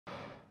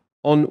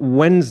On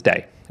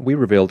Wednesday, we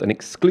revealed an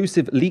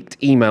exclusive leaked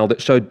email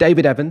that showed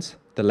David Evans,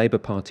 the Labour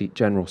Party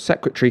General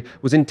Secretary,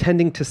 was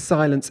intending to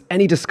silence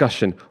any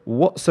discussion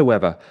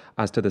whatsoever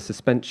as to the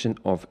suspension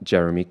of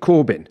Jeremy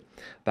Corbyn.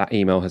 That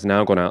email has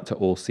now gone out to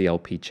all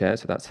CLP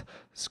chairs, so that's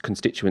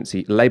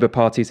constituency Labour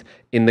parties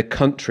in the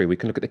country. We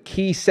can look at the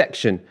key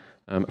section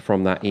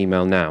from that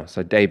email now.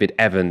 So David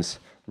Evans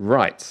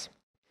writes,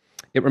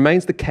 "It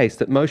remains the case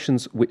that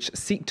motions which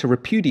seek to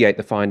repudiate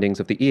the findings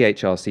of the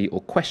EHRC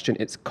or question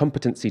its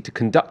competency to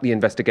conduct the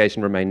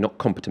investigation remain not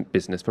competent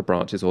business for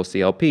branches or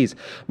CLPs.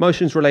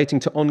 Motions relating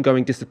to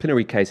ongoing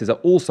disciplinary cases are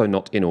also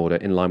not in order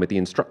in line with the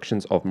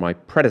instructions of my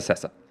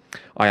predecessor.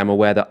 I am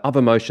aware that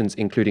other motions,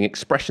 including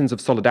expressions of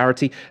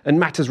solidarity and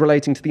matters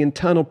relating to the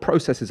internal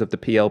processes of the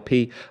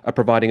PLP, are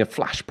providing a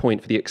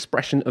flashpoint for the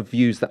expression of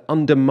views that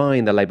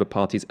undermine the Labour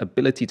Party's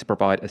ability to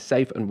provide a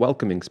safe and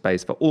welcoming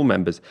space for all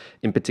members,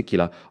 in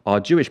particular our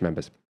Jewish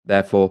members.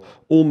 Therefore,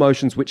 all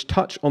motions which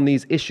touch on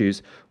these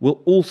issues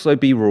will also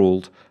be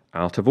ruled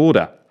out of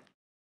order."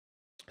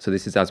 So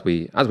this is as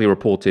we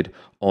reported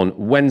on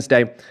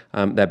Wednesday.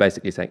 They're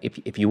basically saying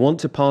if you want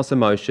to pass a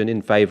motion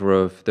in favour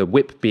of the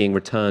whip being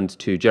returned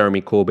to Jeremy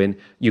Corbyn,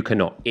 you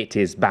cannot. It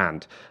is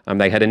banned.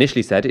 They had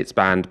initially said it's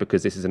banned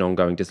because this is an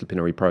ongoing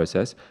disciplinary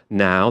process.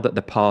 Now that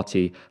the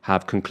party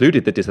have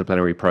concluded the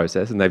disciplinary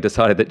process and they've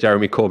decided that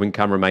Jeremy Corbyn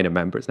can remain a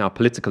member, it's now a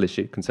political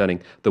issue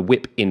concerning the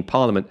whip in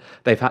Parliament,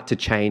 they've had to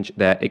change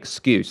their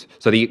excuse.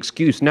 So the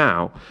excuse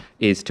now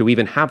is to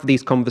even have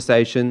these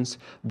conversations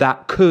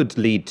that could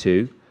lead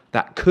to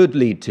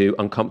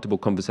uncomfortable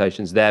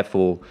conversations.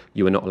 Therefore,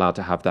 you are not allowed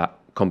to have that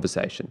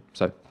conversation.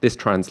 So this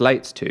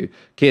translates to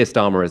Keir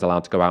Starmer is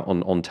allowed to go out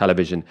on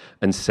television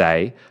and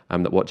say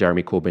that what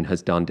Jeremy Corbyn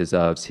has done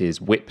deserves his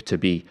whip to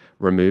be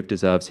removed,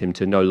 deserves him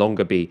to no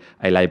longer be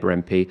a Labour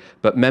MP.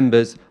 But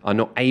members are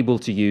not able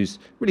to use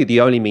really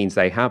the only means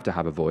they have to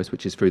have a voice,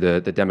 which is through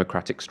the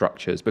democratic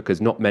structures,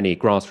 because not many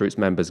grassroots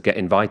members get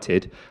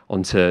invited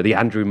onto the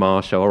Andrew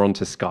Marr show or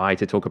onto Sky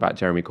to talk about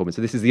Jeremy Corbyn.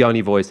 So this is the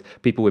only voice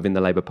people within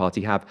the Labour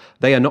Party have.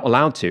 They are not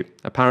allowed to.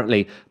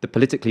 Apparently, the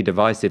politically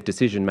divisive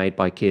decision made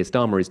by Keir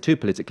Starmer is too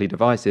politically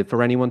divisive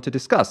for anyone to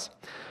discuss.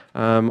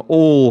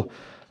 All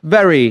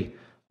very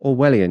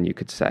Orwellian, you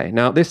could say.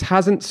 Now, this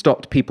hasn't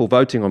stopped people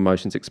voting on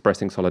motions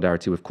expressing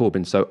solidarity with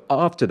Corbyn. So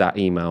after that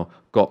email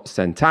got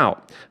sent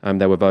out,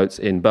 there were votes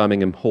in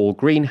Birmingham Hall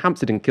Green,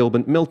 Hampstead and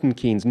Kilburn, Milton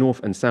Keynes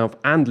North and South,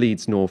 and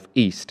Leeds North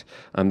East.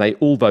 They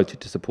all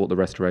voted to support the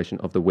restoration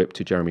of the whip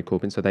to Jeremy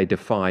Corbyn. So they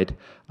defied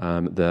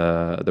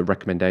the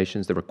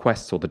recommendations, the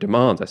requests, or the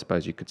demands, I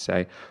suppose you could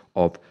say,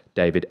 of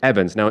David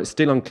Evans. Now, it's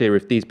still unclear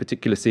if these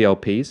particular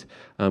CLPs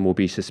will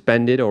be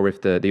suspended or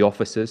if the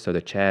officers, so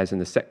the chairs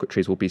and the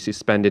secretaries, will be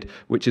suspended,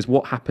 which is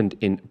what happened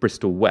in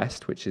Bristol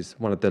West, which is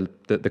one of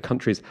the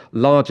country's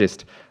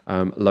largest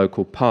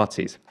local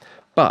parties.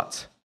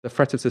 But the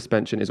threat of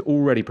suspension is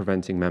already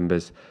preventing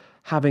members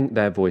having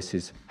their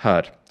voices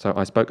heard. So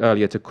I spoke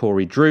earlier to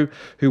Corrie Drew,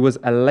 who was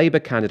a Labour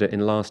candidate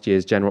in last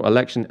year's general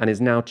election and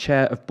is now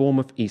chair of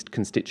Bournemouth East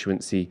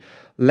constituency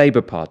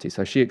Labour Party.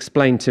 So she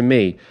explained to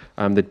me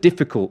the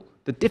difficult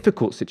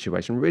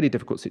situation, really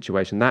difficult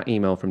situation that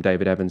email from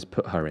David Evans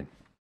put her in.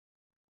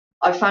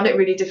 I found it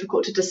really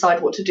difficult to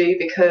decide what to do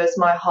because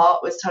my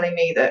heart was telling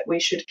me that we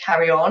should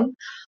carry on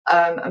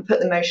and put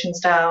the motions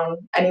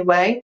down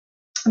anyway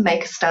and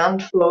make a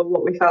stand for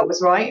what we felt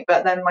was right.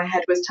 But then my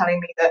head was telling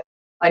me that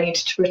I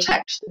needed to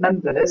protect the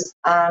members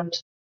and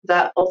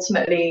that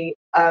ultimately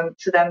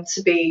for them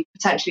to be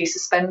potentially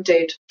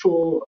suspended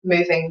for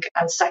moving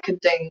and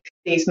seconding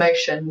these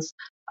motions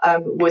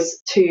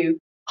was too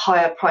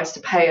high a price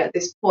to pay at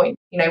this point.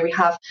 You know, we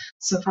have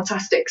some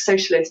fantastic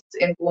socialists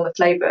in Bournemouth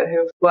Labour who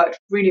have worked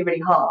really,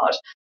 really hard,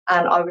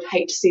 and I would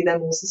hate to see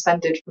them all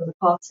suspended from the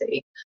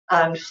party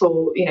and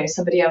for, you know,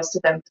 somebody else to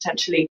then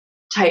potentially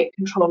take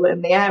control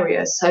in the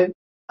area. So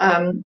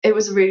it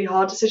was a really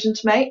hard decision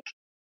to make,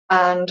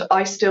 and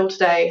I still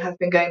today have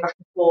been going back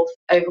and forth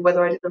over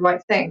whether I did the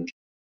right thing.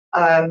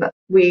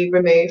 We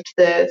removed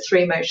the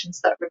 3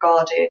 motions that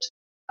regarded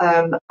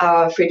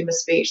our freedom of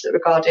speech, that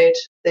regarded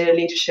the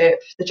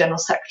leadership, the General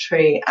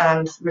Secretary,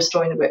 and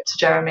restoring the whip to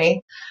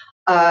Jeremy.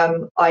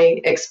 I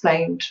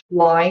explained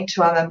why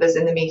to our members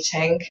in the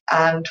meeting,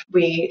 and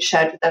we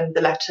shared with them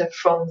the letter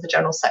from the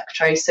General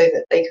Secretary so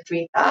that they could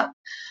read that.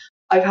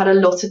 I've had a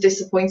lot of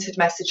disappointed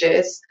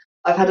messages.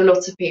 I've had a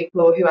lot of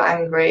people who are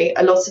angry,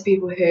 a lot of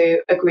people who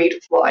agreed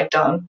with what I'd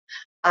done,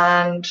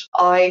 and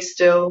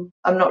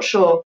I'm not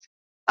sure.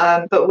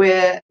 But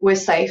we're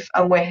safe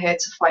and we're here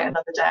to fight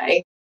another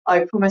day.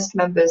 I promised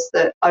members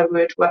that I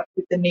would work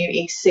with the new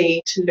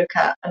EC to look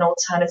at an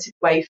alternative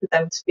way for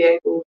them to be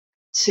able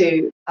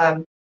to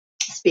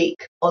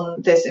speak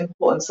on this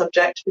important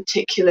subject,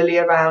 particularly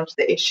around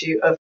the issue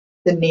of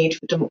the need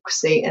for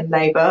democracy in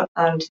Labour,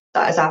 and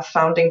that is our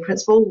founding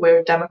principle. We're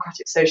a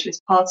democratic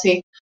socialist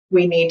party.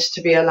 We need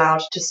to be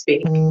allowed to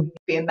speak. We need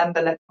to be a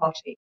member-led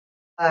party.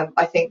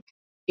 I think,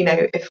 you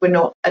know, if we're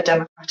not a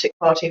democratic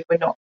party, if we're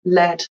not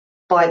led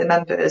by the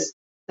members,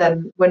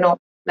 then we're not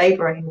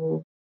Labour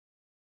anymore.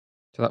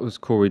 So that was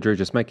Corrie Drew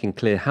just making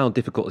clear how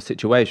difficult a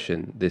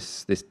situation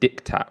this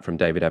diktat from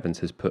David Evans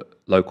has put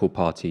local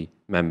party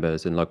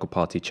members and local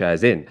party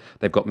chairs in.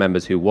 They've got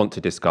members who want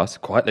to discuss,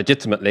 quite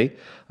legitimately,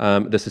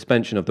 the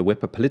suspension of the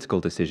whip, a political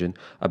decision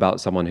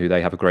about someone who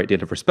they have a great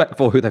deal of respect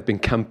for, who they've been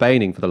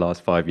campaigning for the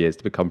last 5 years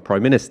to become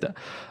Prime Minister.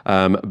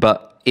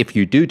 But if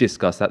you do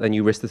discuss that, then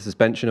you risk the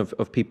suspension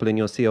of people in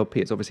your CLP.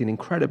 It's obviously an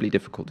incredibly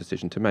difficult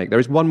decision to make. There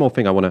is one more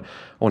thing I want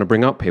to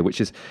bring up here, which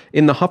is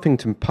in the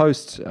Huffington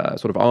Post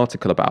sort of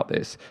article about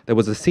this, there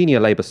was a senior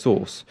Labour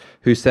source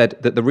who said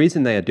that the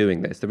reason they are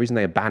doing this, the reason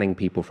they are banning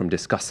people from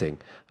discussing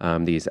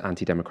these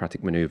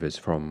anti-democratic manoeuvres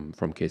from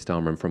Keir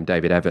Starmer and from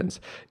David Evans,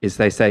 is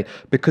they say,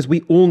 because we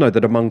all know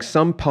that among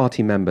some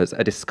party members,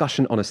 a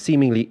discussion on a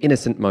seemingly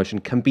innocent motion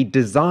can be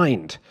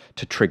designed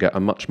to trigger a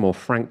much more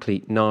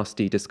frankly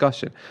nasty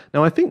discussion.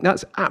 Now, I think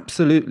that's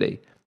absolutely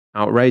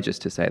outrageous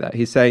to say that.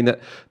 He's saying that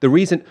the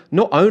reason,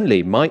 not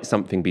only might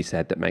something be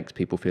said that makes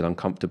people feel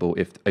uncomfortable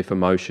if a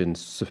motion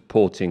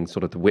supporting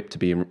sort of the whip to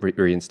be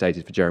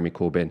reinstated for Jeremy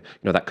Corbyn,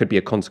 that could be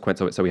a consequence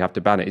of it, so we have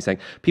to ban it. He's saying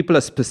people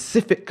are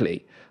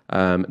specifically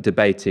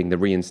debating the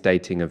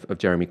reinstating of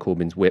Jeremy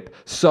Corbyn's whip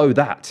so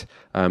that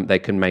they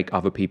can make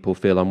other people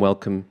feel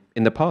unwelcome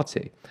in the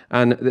party.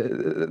 And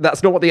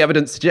that's not what the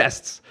evidence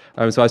suggests.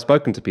 So I've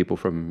spoken to people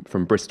from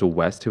Bristol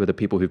West, who are the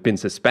people who've been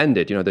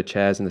suspended, the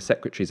chairs and the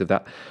secretaries of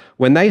that.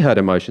 When they heard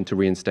a motion to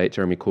reinstate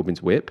Jeremy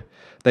Corbyn's whip,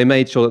 they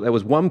made sure that there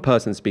was one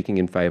person speaking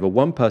in favour,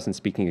 one person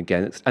speaking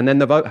against, and then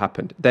the vote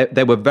happened.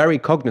 They were very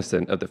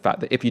cognizant of the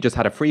fact that if you just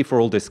had a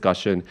free-for-all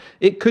discussion,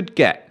 it could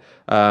get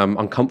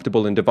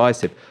uncomfortable and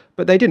divisive.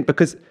 But they didn't,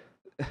 because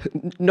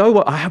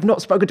I have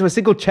not spoken to a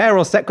single chair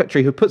or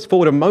secretary who puts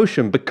forward a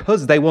motion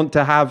because they want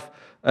to have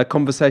a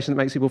conversation that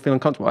makes people feel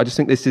uncomfortable. I just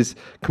think this is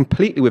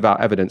completely without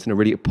evidence and a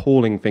really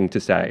appalling thing to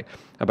say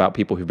about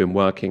people who've been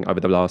working over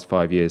the last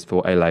 5 years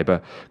for a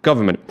Labour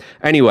government.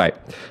 Anyway,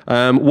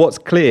 what's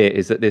clear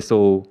is that this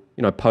all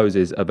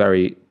poses a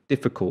very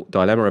difficult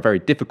dilemma, a very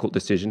difficult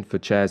decision for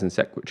chairs and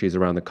secretaries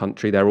around the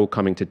country. They're all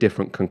coming to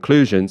different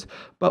conclusions.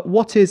 But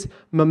what is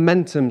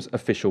Momentum's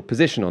official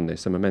position on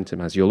this? And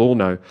Momentum, as you'll all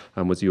know,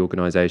 was the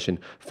organisation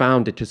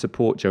founded to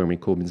support Jeremy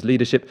Corbyn's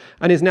leadership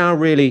and is now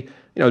really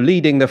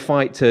leading the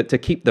fight to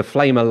keep the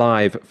flame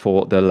alive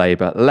for the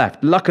Labour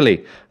left.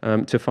 Luckily,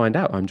 to find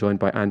out, I'm joined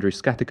by Andrew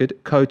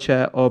Scattergood,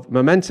 co-chair of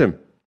Momentum.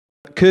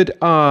 Could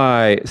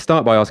I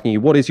start by asking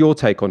you, what is your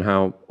take on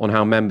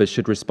how members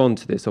should respond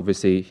to this?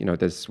 Obviously,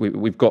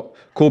 we've got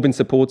Corbyn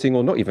supporting,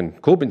 or not even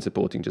Corbyn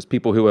supporting, just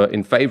people who are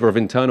in favour of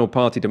internal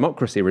party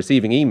democracy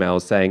receiving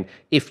emails saying,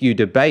 if you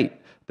debate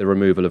the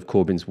removal of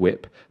Corbyn's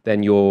whip,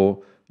 then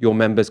your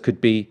members could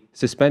be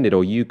suspended,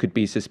 or you could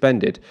be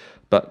suspended.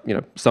 But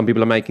some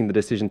people are making the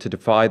decision to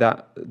defy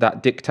that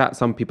diktat.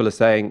 Some people are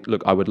saying,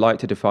 look, I would like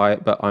to defy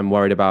it, but I'm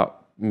worried about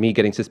me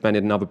getting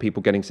suspended and other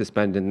people getting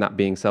suspended, and that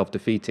being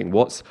self-defeating.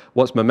 What's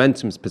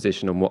Momentum's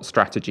position on what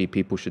strategy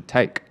people should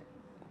take?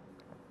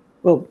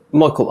 Well,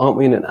 Michael, aren't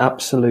we in an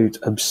absolute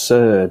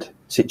absurd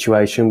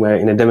situation where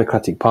in a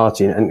democratic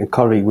party, and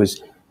Corrie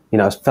was,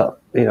 felt,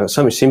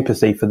 so much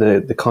sympathy for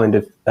the kind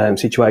of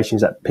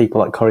situations that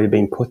people like Corrie have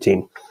been put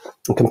in,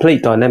 a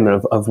complete dilemma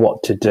of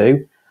what to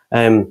do.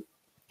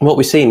 What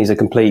we're seeing is a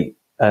complete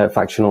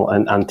factional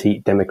and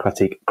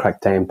anti-democratic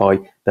crackdown by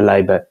the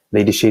Labour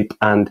leadership,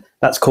 and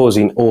that's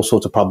causing all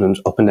sorts of problems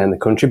up and down the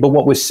country. But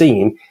what we're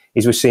seeing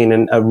is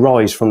a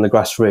rise from the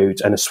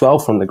grassroots and a swell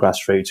from the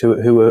grassroots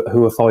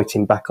who are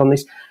fighting back on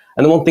this.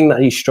 And the one thing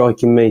that is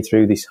striking me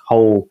through this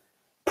whole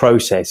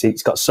process,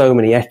 it's got so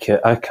many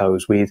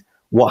echoes with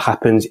what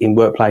happens in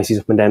workplaces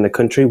up and down the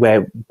country,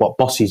 where what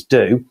bosses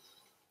do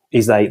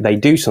is they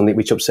do something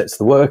which upsets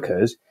the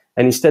workers,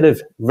 and instead of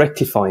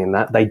rectifying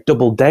that, they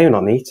double down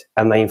on it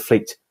and they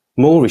inflict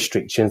more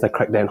restrictions, they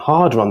crack down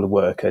harder on the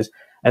workers.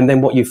 And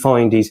then what you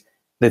find is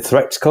the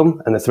threats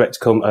come, and the threats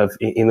come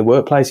in the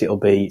workplace. It'll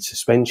be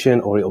suspension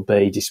or it'll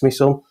be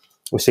dismissal.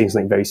 We're seeing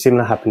something very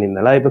similar happen in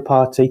the Labour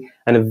Party.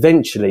 And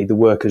eventually the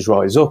workers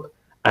rise up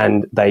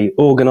and they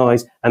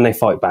organise and they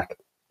fight back.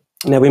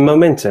 Now, in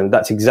Momentum,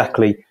 that's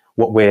exactly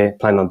what we're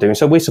planning on doing.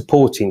 So we're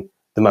supporting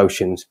the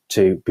motions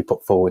to be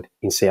put forward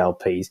in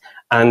CLPs.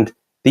 And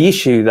the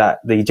issue that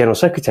the General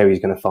Secretary is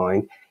going to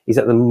find is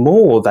that the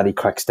more that he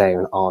cracks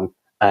down on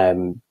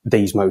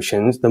these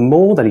motions, the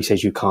more that he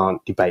says you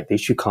can't debate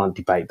this, you can't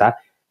debate that,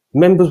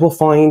 members will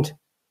find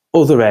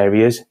other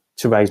areas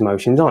to raise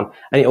motions on.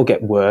 And it'll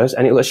get worse,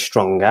 and it'll get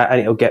stronger, and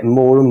it'll get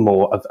more and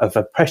more of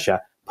a pressure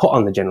put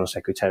on the General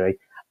Secretary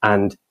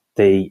and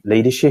the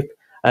leadership.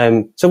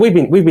 So we've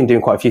been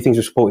doing quite a few things.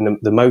 We're supporting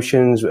the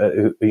motions.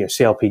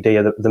 CLPD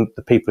are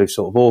the people who've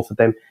sort of authored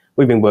them.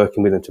 We've been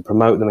working with them to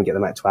promote them and get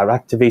them out to our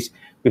activists.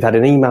 We've had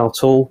an email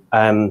tool,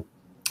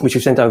 which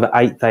we've sent over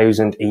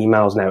 8,000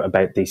 emails now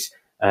about this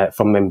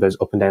from members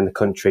up and down the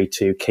country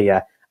to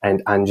Keir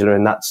and Angela,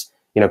 and that's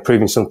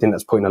proving something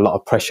that's putting a lot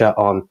of pressure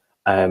on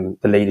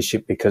the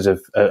leadership because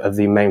of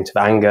the amount of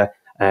anger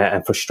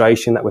and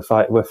frustration that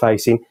we're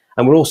facing.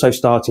 And we're also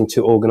starting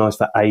to organise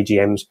for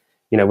AGMs.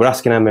 We're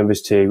asking our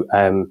members to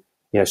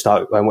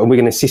and we're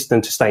going to assist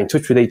them to stay in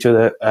touch with each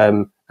other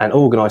and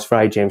organise for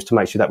AGMs to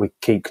make sure that we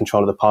keep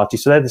control of the party.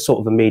 So they're the sort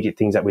of immediate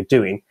things that we're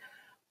doing.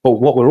 But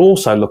what we're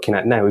also looking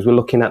at now is we're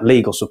looking at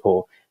legal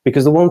support,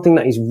 because the one thing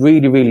that is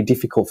really, really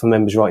difficult for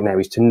members right now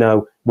is to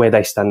know where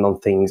they stand on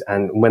things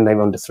and when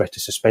they're under threat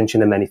of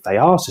suspension. And then if they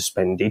are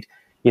suspended,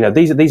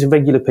 these are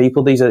regular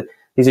people. These are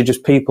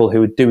just people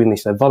who are doing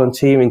this. They're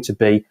volunteering to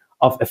be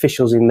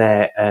officials in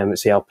their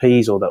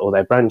CLPs or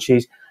their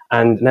branches,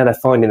 and now they're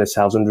finding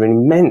themselves under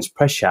immense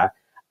pressure.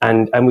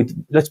 And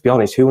let's be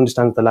honest, who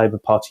understands the Labour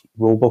Party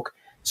rulebook?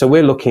 So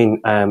we're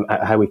looking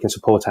at how we can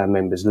support our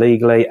members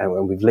legally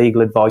and with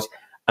legal advice.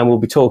 And we'll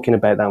be talking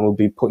about that, and we'll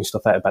be putting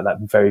stuff out about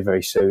that very,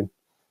 very soon.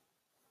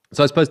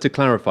 So I suppose to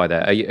clarify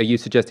that, are you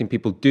suggesting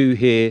people do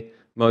hear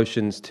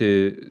motions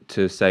to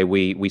say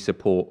we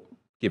support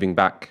giving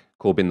back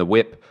Corbyn the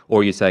whip,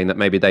 or are you saying that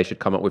maybe they should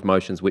come up with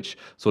motions which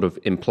sort of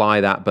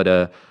imply that, but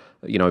are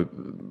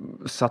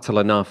subtle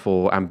enough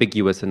or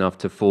ambiguous enough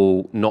to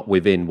fall not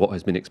within what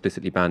has been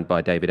explicitly banned by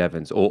David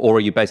Evans, or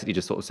are you basically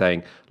just sort of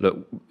saying,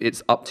 look,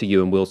 it's up to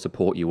you and we'll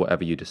support you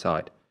whatever you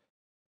decide?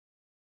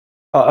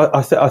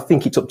 I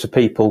think it's up to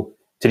people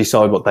to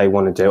decide what they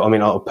want to do. I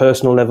mean, at a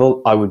personal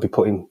level, I would be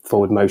putting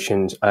forward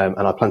motions, and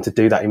I plan to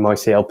do that in my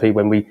CLP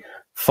when we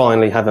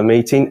finally have a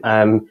meeting.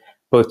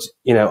 But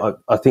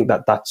I think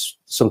that that's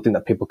something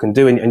that people can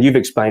do, and you've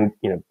explained,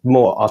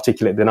 more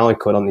articulate than I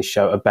could on this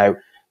show about,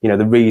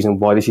 the reason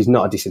why this is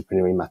not a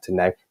disciplinary matter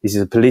now. This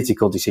is a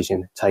political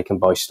decision taken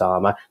by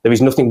Starmer. There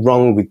is nothing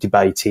wrong with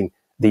debating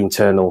the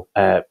internal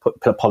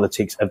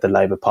politics of the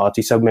Labour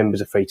Party, so members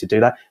are free to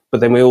do that. But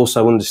then we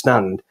also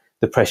understand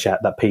the pressure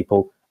that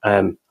people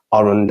are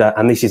under,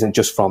 and this isn't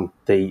just from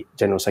the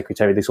General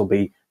Secretary, this will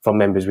be from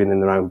members within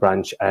their own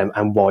branch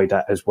and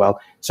wider as well.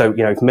 So,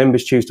 if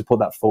members choose to put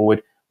that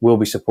forward, we'll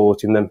be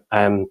supporting them.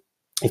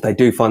 If they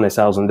do find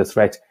themselves under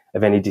threat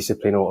of any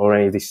discipline or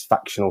any of this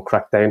factional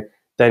crackdown,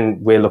 then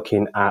we're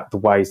looking at the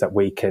ways that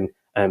we can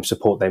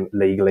support them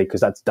legally, because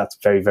that's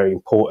very, very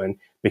important,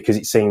 because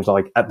it seems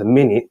like at the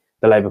minute,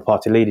 the Labour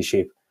Party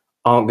leadership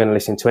aren't going to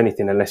listen to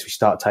anything unless we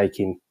start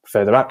taking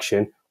further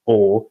action,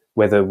 or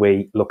whether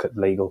we look at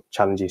legal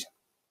challenges.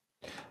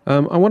 I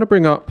want to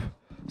bring up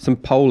some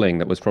polling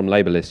that was from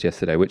Labour List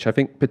yesterday, which I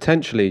think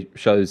potentially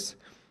shows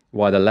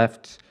why the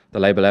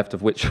Labour left,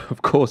 of which,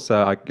 of course,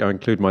 I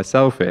include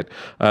myself in,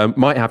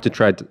 might have to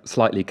tread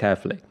slightly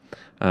carefully.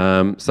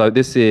 So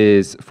this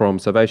is from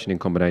Salvation in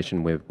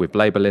combination with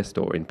Labour List,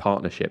 or in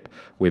partnership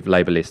with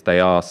Labour List. They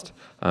asked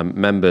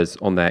members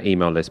on their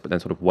email list, but then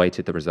sort of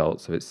weighted the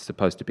results. So it's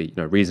supposed to be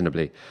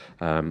reasonably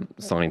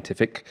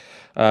scientific.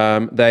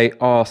 They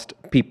asked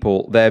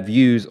people their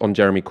views on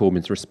Jeremy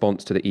Corbyn's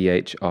response to the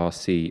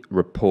EHRC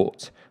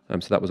report.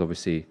 So that was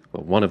obviously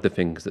one of the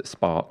things that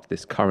sparked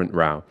this current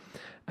row.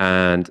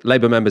 And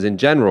Labour members in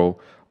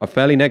general are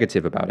fairly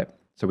negative about it.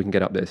 So we can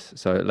get up this.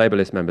 So Labour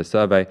List members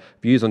survey,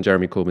 views on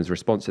Jeremy Corbyn's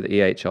response to the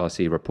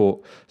EHRC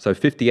report. So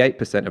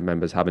 58% of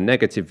members have a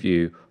negative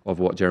view of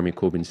what Jeremy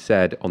Corbyn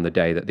said on the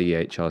day that the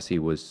EHRC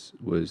was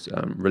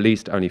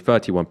released. Only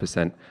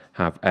 31%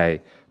 have a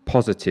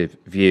positive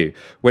view.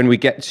 When we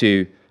get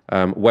to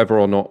whether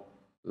or not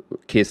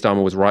Keir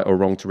Starmer was right or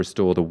wrong to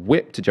restore the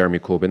whip to Jeremy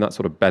Corbyn, that's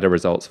sort of better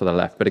results for the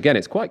left. But again,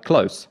 it's quite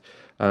close.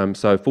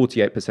 So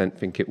 48%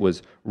 think it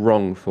was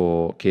wrong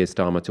for Keir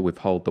Starmer to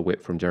withhold the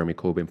whip from Jeremy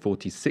Corbyn.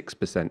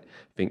 46%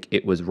 think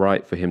it was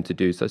right for him to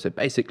do so. So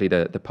basically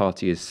the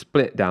party is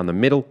split down the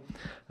middle.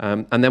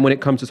 And then when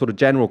it comes to sort of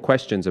general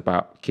questions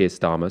about Keir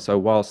Starmer, so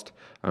whilst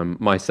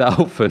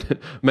myself and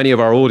many of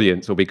our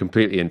audience will be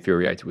completely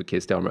infuriated with Keir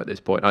Starmer at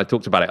this point. I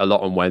talked about it a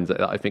lot on Wednesday.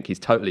 I think he's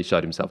totally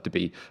showed himself to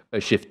be a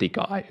shifty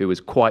guy who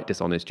was quite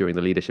dishonest during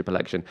the leadership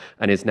election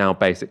and is now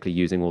basically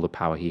using all the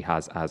power he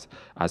has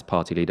as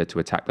party leader to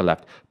attack the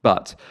left.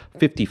 But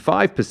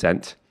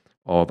 55%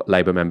 of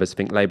Labour members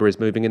think Labour is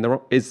moving in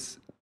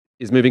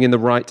the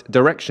right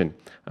direction.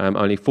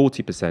 Only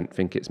 40%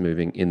 think it's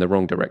moving in the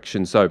wrong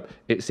direction. So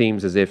it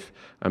seems as if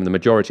the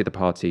majority of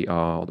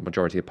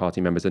the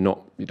party members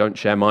don't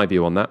share my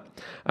view on that.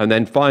 And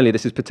then finally,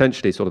 this is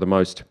potentially sort of the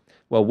most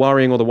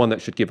worrying, or the one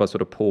that should give us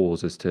sort of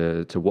pause as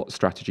to what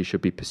strategy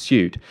should be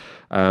pursued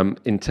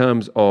in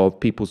terms of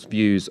people's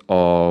views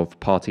of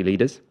party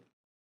leaders.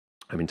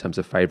 In terms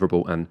of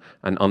favourable and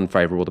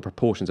unfavourable, the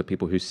proportions of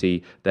people who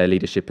see their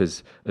leadership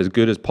as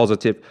good as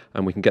positive,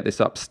 and we can get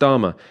this up.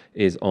 Starmer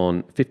is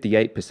on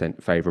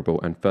 58% favourable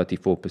and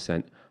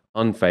 34%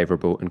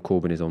 unfavourable, and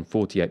Corbyn is on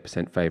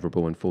 48%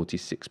 favourable and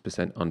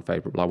 46%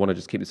 unfavourable. I want to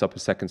just keep this up a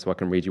second so I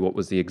can read you what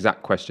was the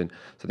exact question.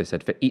 So they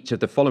said, for each of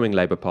the following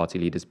Labour Party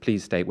leaders,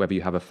 please state whether you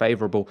have a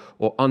favourable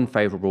or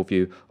unfavourable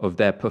view of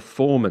their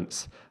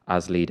performance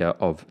as leader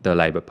of the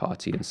Labour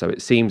Party. And so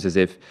it seems as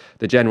if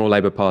the general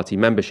Labour Party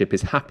membership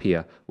is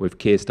happier with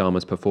Keir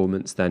Starmer's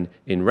performance than,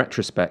 in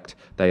retrospect,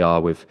 they are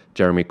with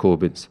Jeremy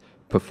Corbyn's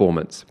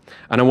performance.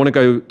 And I want to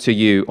go to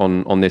you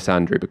on this,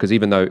 Andrew, because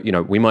even though,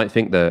 we might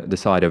think the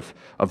side of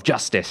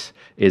justice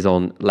is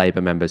on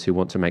Labour members who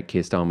want to make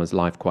Keir Starmer's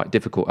life quite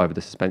difficult over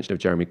the suspension of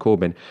Jeremy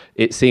Corbyn,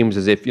 it seems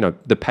as if,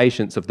 the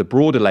patience of the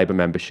broader Labour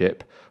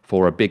membership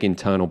for a big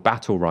internal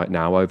battle right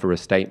now over a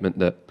statement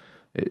that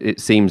it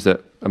seems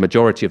that a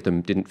majority of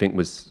them didn't think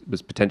was a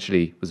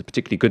particularly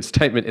good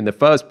statement in the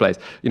first place.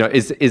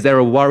 Is there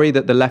a worry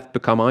that the left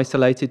become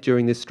isolated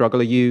during this struggle?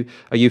 Are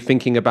you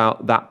thinking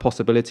about that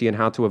possibility and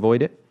how to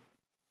avoid it?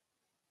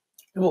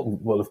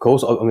 Well, of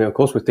course. Of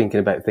course, we're thinking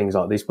about things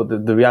like this, but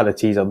the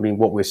reality is,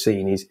 what we're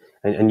seeing is,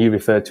 and you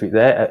referred to it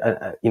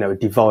there, a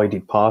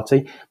divided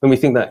party. When we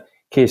think that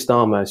Keir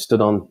Starmer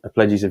stood on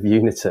pledges of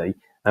unity,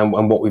 and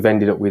what we've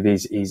ended up with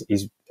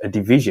is a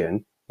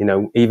division.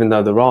 Even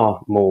though there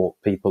are more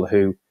people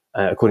who,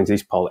 according to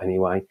this poll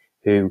anyway,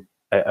 who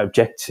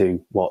object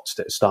to what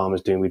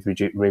Starmer's doing with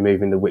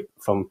removing the whip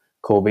from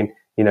Corbyn,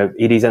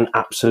 it is an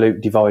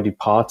absolute divided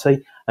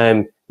party.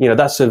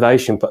 That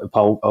Survation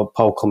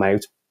poll come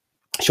out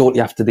shortly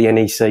after the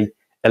NEC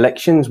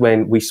elections,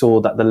 when we saw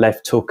that the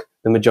left took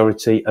the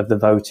majority of the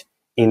vote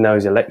in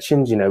those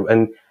elections.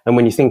 And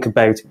when you think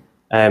about,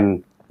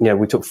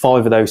 we took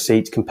 5 of those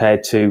seats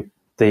compared to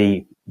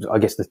the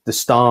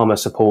Starmer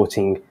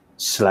supporting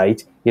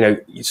slate.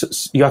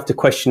 You have to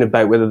question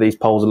about whether these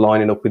polls are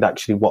lining up with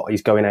actually what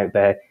is going out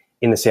there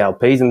in the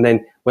CLPs. And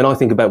then when I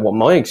think about what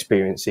my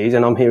experience is,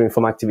 and I'm hearing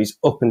from activists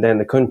up and down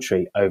the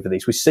country over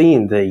this, we're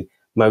seeing the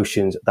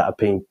motions that are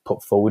being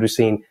put forward. We're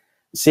seeing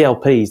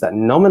CLPs that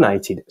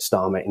nominated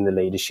Starmer in the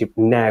leadership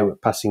now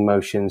passing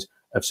motions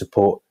of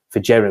support for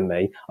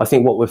Jeremy. I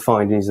think what we're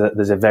finding is that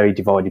there's a very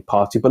divided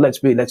party. But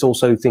let's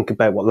also think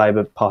about what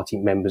Labour Party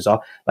members are.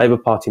 Labour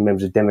Party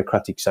members are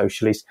democratic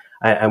socialists,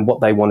 and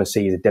what they want to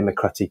see is a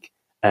democratic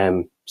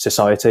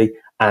society.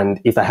 And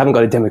if they haven't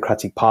got a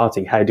democratic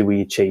party, how do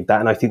we achieve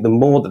that? And I think the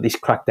more that this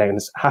crackdown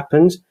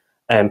happens,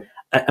 and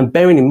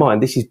bearing in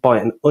mind this is by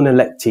an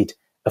unelected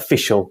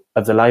official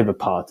of the Labour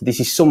Party, this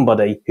is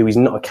somebody who is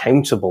not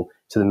accountable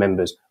to the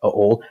members at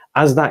all.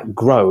 As that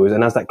grows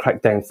and as that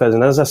crackdown further,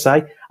 and as I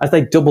say, as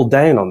they double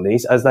down on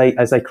these, as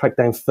they crack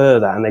down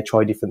further and they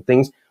try different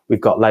things,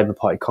 we've got Labour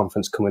Party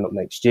conference coming up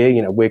next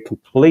year. We're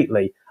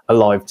completely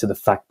alive to the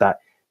fact that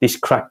this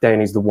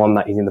crackdown is the one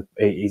that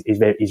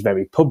is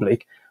very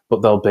public,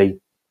 but there'll be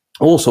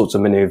all sorts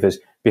of manoeuvres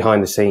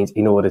behind the scenes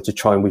in order to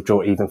try and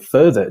withdraw even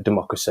further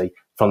democracy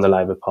from the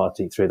Labour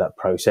Party through that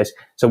process.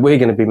 So we're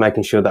going to be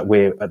making sure that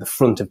we're at the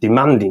front of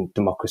demanding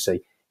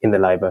democracy in the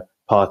Labour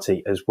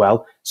Party as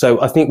well. So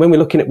I think when we're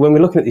looking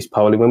at this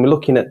polling, when we're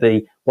looking at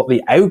what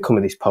the outcome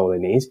of this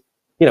polling is,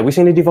 we're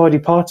seeing a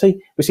divided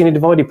party. We're seeing a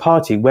divided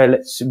party where,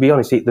 let's be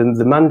honest,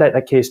 the mandate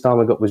that Keir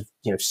Starmer got was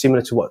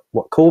similar to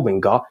what Corbyn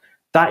got.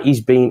 That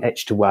is being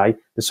etched away.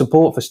 The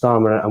support for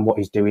Starmer and what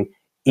he's doing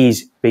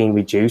is being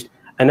reduced.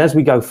 And as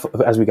we go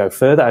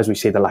further, as we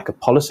see the lack of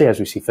policy, as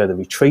we see further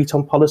retreat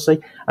on policy,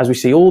 as we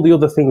see all the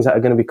other things that are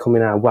going to be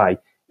coming our way,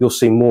 you'll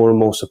see more and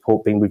more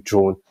support being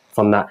withdrawn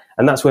from that.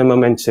 And that's where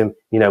Momentum,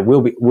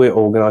 we're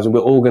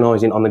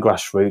organising on the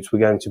grassroots. We're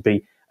going to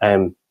be,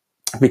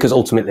 because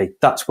ultimately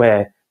that's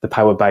where the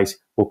power base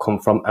will come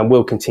from, and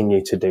we'll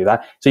continue to do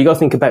that. So you got to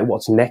think about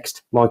what's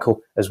next, Michael,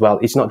 as well.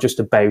 It's not just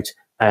about,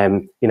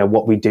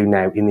 what we do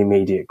now in the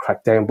immediate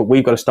crackdown, but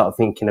we've got to start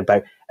thinking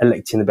about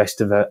electing the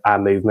best of our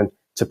movement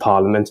to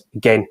Parliament.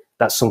 Again,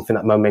 that's something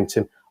that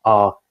Momentum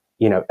are,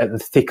 at the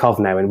thick of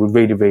now, and we're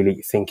really,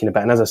 really thinking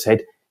about. And as I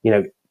said,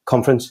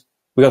 conference,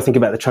 we've got to think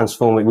about the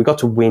transformative. We've got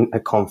to win a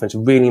conference, a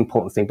really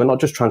important thing, but not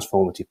just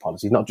transformative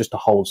policies, not just to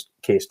hold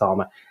Keir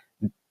Starmer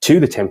to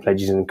the 10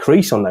 pledges and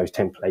increase on those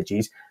 10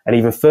 pledges, and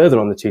even further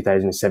on the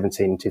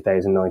 2017 and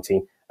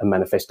 2019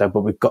 manifesto,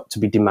 but we've got to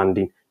be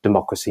demanding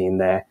democracy in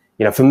there.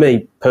 For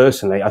me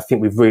personally, I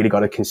think we've really got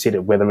to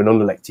consider whether an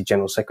unelected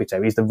General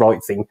Secretary is the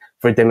right thing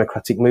for a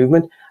democratic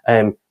movement.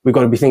 We've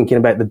got to be thinking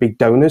about the big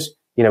donors.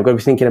 We've got to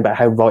be thinking about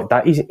how right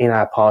that is in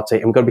our party,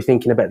 and we've got to be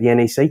thinking about the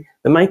NEC.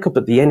 The makeup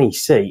of the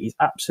NEC is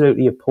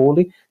absolutely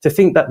appalling. To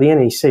think that the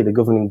NEC, the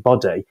governing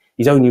body,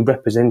 is only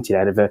represented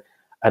out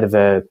of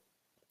a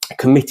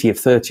committee of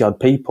 30-odd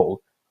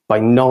people by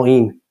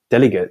 9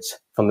 delegates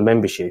from the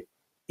membership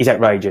is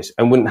outrageous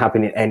and wouldn't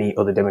happen in any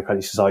other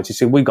democratic society.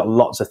 So we've got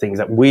lots of things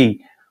that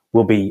we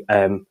will be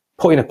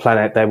putting a plan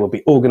out there, we'll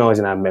be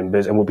organising our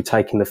members, and we'll be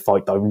taking the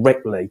fight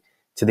directly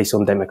to this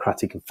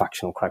undemocratic and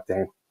factional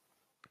crackdown.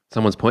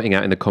 Someone's pointing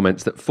out in the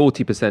comments that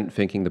 40%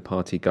 thinking the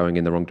party going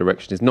in the wrong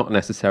direction is not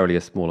necessarily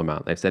a small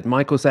amount. They've said,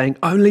 Michael saying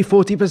only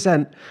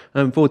 40%,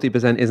 and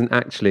 40% isn't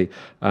actually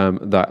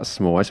that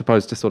small. I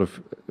suppose to sort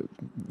of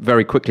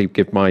very quickly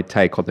give my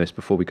take on this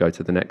before we go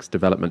to the next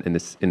development in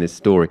this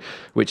story,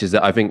 which is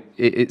that I think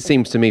it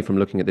seems to me from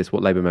looking at this,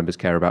 what Labour members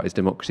care about is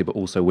democracy, but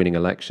also winning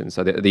elections.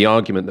 So the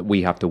argument that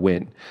we have to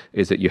win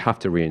is that you have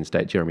to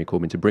reinstate Jeremy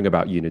Corbyn to bring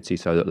about unity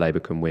so that Labour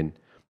can win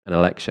an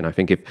election. I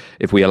think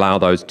if we allow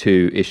those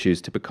two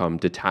issues to become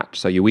detached,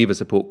 so you either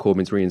support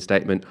Corbyn's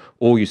reinstatement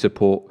or you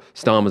support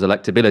Starmer's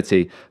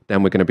electability,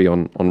 then we're going to be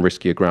on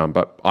riskier ground.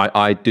 But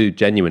I do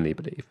genuinely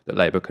believe that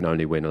Labour can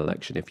only win an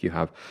election if you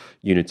have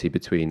unity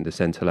between the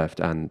centre-left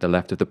and the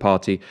left of the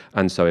party.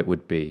 And so it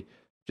would be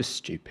just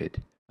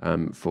stupid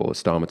for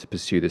Starmer to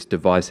pursue this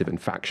divisive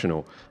and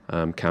factional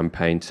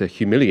campaign to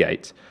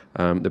humiliate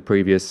the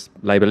previous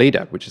Labour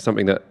leader, which is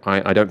something that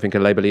I don't think a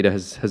Labour leader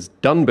has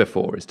done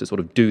before, is to sort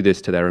of do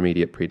this to their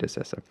immediate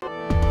predecessor.